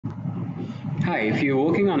Hi, if you're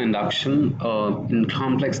working on induction in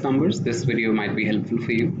complex numbers, this video might be helpful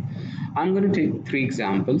for you. I'm going to take 3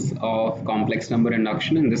 examples of complex number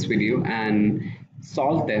induction in this video and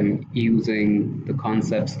solve them using the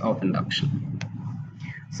concepts of induction.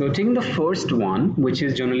 So taking the first one, which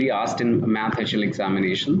is generally asked in math HL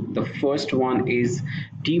examination, the first one is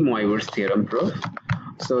De Moivre's theorem proof.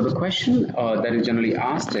 So the question that is generally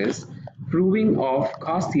asked is proving of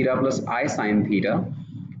cos theta plus I sin theta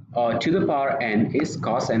to the power n is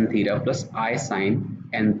cos n theta plus I sin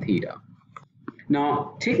n theta.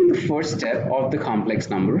 Now, taking the first step of the complex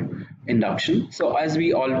number induction, so as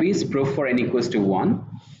we always prove for n equals to 1,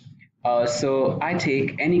 so I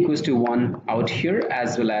take n equals to 1 out here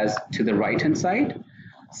as well as to the right hand side.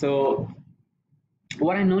 So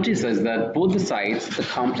what I notice is that both the sides, the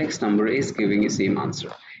complex number is giving the same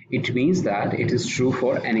answer. It means that it is true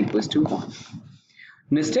for n equals to 1.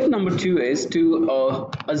 Now step number 2 is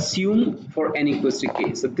to assume for n equals to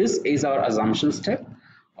k. So this is our assumption step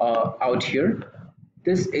out here.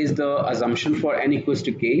 This is the assumption for n equals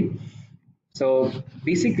to k. So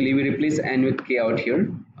basically we replace n with k out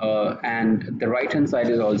here, and the right hand side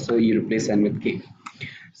is also you replace n with k.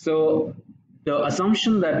 So the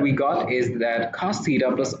assumption that we got is that cos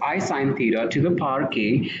theta plus I sin theta to the power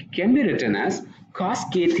k can be written as cos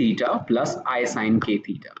k theta plus I sin k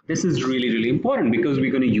theta. This is really important because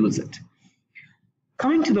we're going to use it.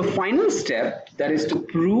 Coming to the final step, that is to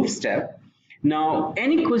prove step. Now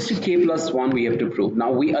n equals to k plus 1 we have to prove.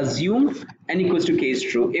 Now we assume n equals to k is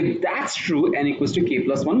true. If that's true, n equals to k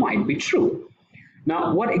plus 1 might be true.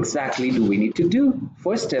 Now what exactly do we need to do?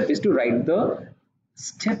 First step is to write the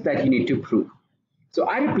step that you need to prove. So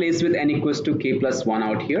I replace with n equals to k plus 1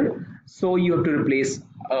 out here. So you have to replace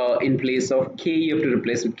in place of k, you have to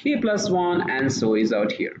replace with k plus 1, and so is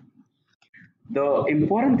out here. The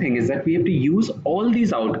important thing is that we have to use all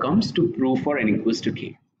these outcomes to prove for n equals to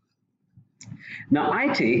k. Now I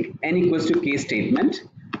take n equals to k statement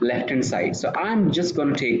left hand side. So I'm just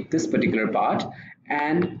going to take this particular part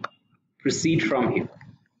and proceed from here.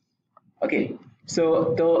 Okay.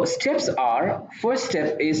 So the steps are, first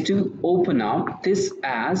step is to open up this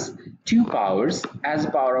as 2 powers, as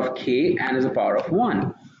a power of k and as a power of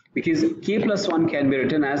 1, because k plus 1 can be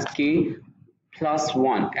written as k plus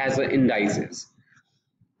 1 as an indices.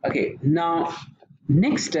 Okay, now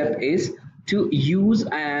next step is to use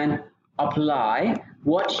and apply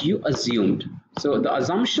what you assumed. So the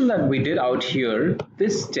assumption that we did out here,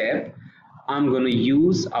 this step I'm going to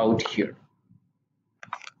use out here.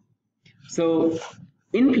 So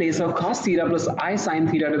in place of cos theta plus I sin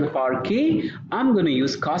theta to the power k, I'm going to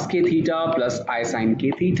use cos k theta plus I sin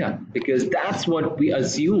k theta because that's what we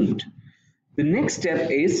assumed. The next step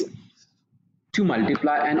is to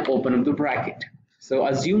multiply and open up the bracket. So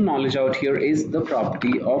assumed knowledge out here is the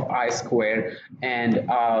property of I square and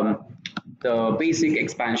the basic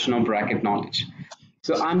expansion of bracket knowledge.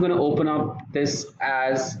 So I'm going to open up this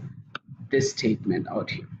as this statement out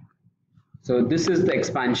here. So this is the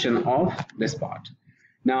expansion of this part.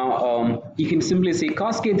 Now you can simply say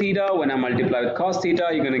cos k theta. When I multiply with cos theta,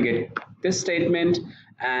 you're going to get this statement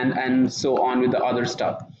and so on with the other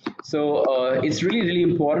stuff. So it's really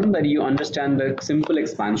important that you understand the simple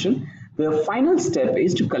expansion. The final step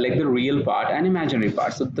is to collect the real part and imaginary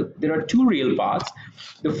part. So there are 2 real parts.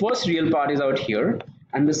 The first real part is out here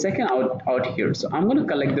and the second out here. So I'm going to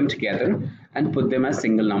collect them together and put them as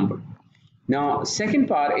single number. Now second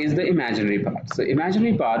part is the imaginary part. So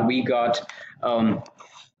imaginary part we got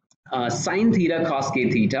sin theta cos k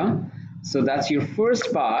theta. So that's your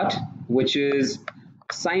first part, which is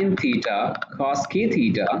sin theta cos k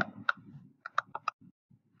theta,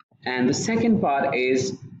 and the second part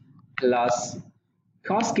is plus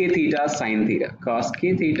cos k theta sin theta, cos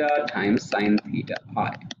k theta times sin theta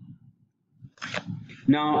I.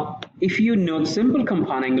 Now if you know simple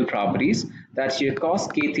compound angle properties, that's your cos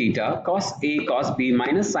k theta, cos A cos B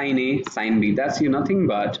minus sin A sin B. That's your nothing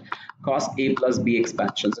but cos A plus B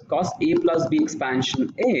expansion. So cos A plus B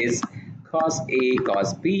expansion is cos A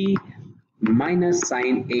cos B minus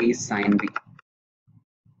sin A sin B.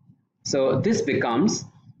 So this becomes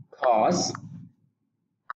cos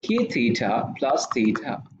k theta plus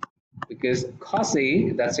theta, because cos A,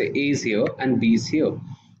 that's A is here and B is here.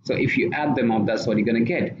 So if you add them up, that's what you're going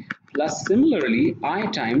to get. Plus similarly I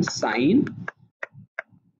times sin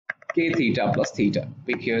k theta plus theta,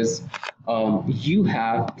 because you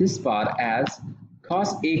have this part as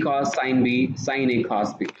cos A cos sin B sin A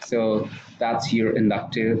cos B. So that's your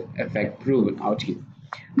inductive effect proven out here.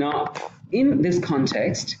 Now in this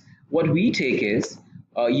context, what we take is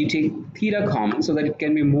you take theta common so that it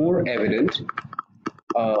can be more evident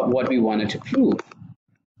what we wanted to prove.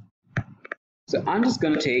 So I'm just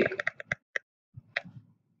going to take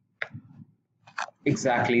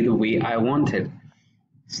exactly the way I wanted.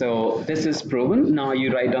 So this is proven. Now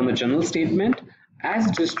you write down the general statement as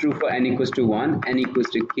it is true for n equals to 1, n equals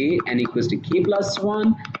to k, n equals to k plus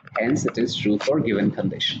 1, hence it is true for given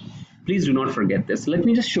condition. Please do not forget this. Let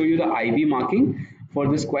me just show you the IV marking for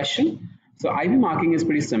this question. So IV marking is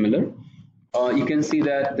pretty similar. You can see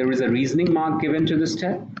that there is a reasoning mark given to the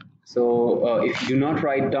step. So if you do not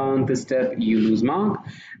write down this step, you lose mark.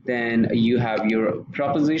 Then you have your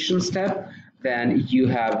proposition step. Then you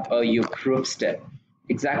have your proof step.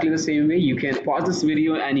 Exactly the same way. You can pause this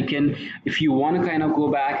video and you can, if you want to kind of go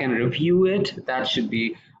back and review it, that should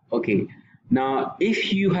be okay. Now,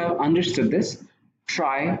 if you have understood this,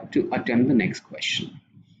 try to attempt the next question.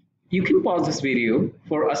 You can pause this video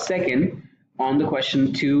for a second on the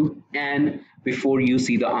question 2 and before you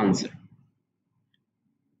see the answer.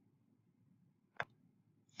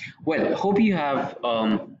 Well, hope you have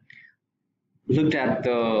looked at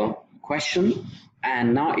the question,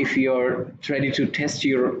 and now if you're ready to test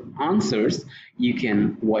your answers, you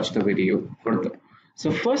can watch the video further.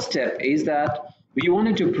 So first step is that we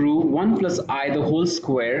wanted to prove 1 plus I the whole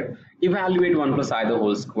square, evaluate 1 plus I the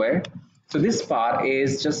whole square. So this part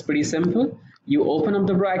is just pretty simple. You open up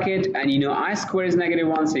the bracket and you know I square is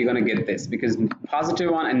 -1, so you're going to get this because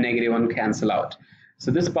 +1 and -1 cancel out. So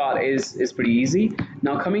this part is pretty easy.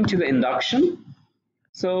 Now coming to the induction.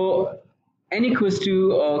 So n equals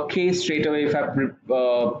to k straight away. If I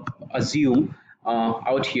assume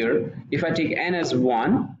out here, if I take n as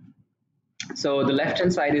 1, so the left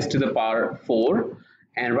hand side is to the power 4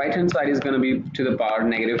 and right hand side is going to be to the power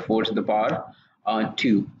 -4 to the power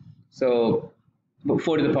 2. So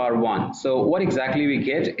 4 to the power 1. So what exactly we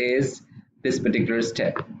get is this particular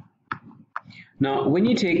step. Now when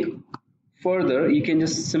you take further, you can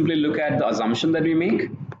just simply look at the assumption that we make.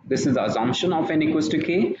 This is the assumption of n equals to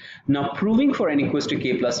k. Now proving for n equals to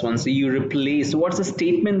k plus 1, so you replace, what's the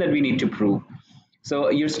statement that we need to prove? So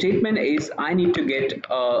your statement is I need to get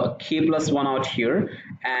k plus 1 out here,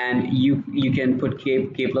 and you can put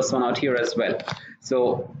k plus 1 out here as well. So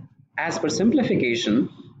as per simplification,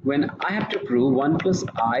 when I have to prove 1 plus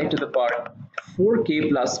I to the power 4k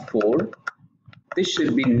plus 4, this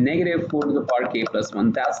should be -4 to the power k plus 1.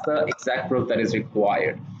 That's the exact proof that is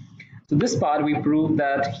required. So this part we prove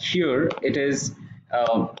that here it is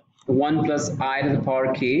 1 plus I to the power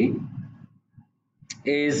k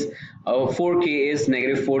is 4k is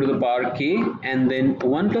 -4 to the power k, and then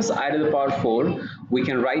 1 plus I to the power 4 we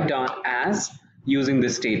can write down as using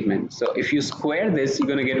this statement. So if you square this,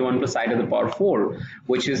 you're going to get 1 plus I to the power 4,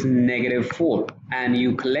 which is -4, and you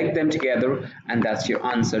collect them together and that's your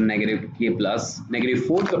answer,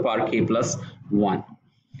 -4 to the power k plus 1.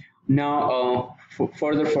 Now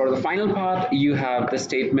further for the final part, you have the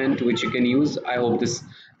statement which you can use. I hope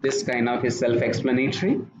this kind of is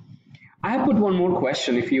self-explanatory. I have put one more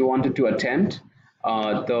question if you wanted to attempt.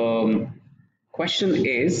 The question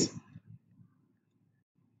is,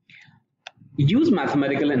 use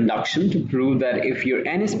mathematical induction to prove that if your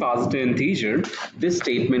n is positive integer, this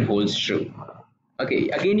statement holds true. Okay,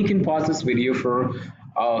 again you can pause this video for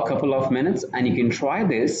a couple of minutes and you can try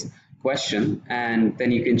this question and then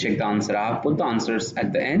you can check the answer. I have put the answers at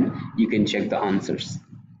the end. You can check the answers.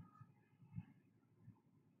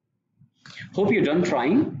 Hope you're done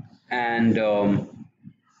trying, and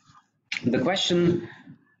the question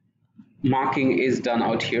marking is done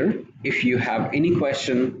out here. If you have any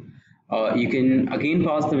question, you can again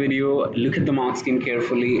pause the video, look at the mark scheme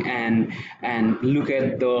carefully, and look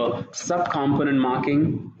at the sub-component marking.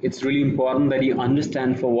 It's really important that you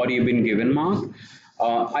understand for what you've been given mark.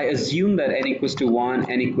 I assume that n equals to 1,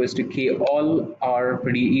 n equals to k, all are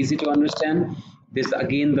pretty easy to understand. This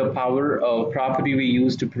again the power property we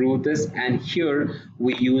use to prove this, and here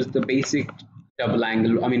we use the basic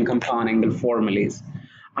compound angle formulas.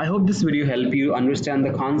 I hope this video helped you understand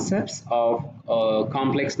the concepts of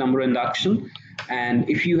complex number induction, and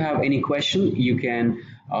if you have any question you can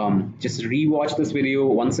just re-watch this video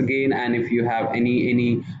once again, and if you have any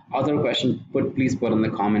other question, please put on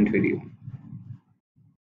the comment video.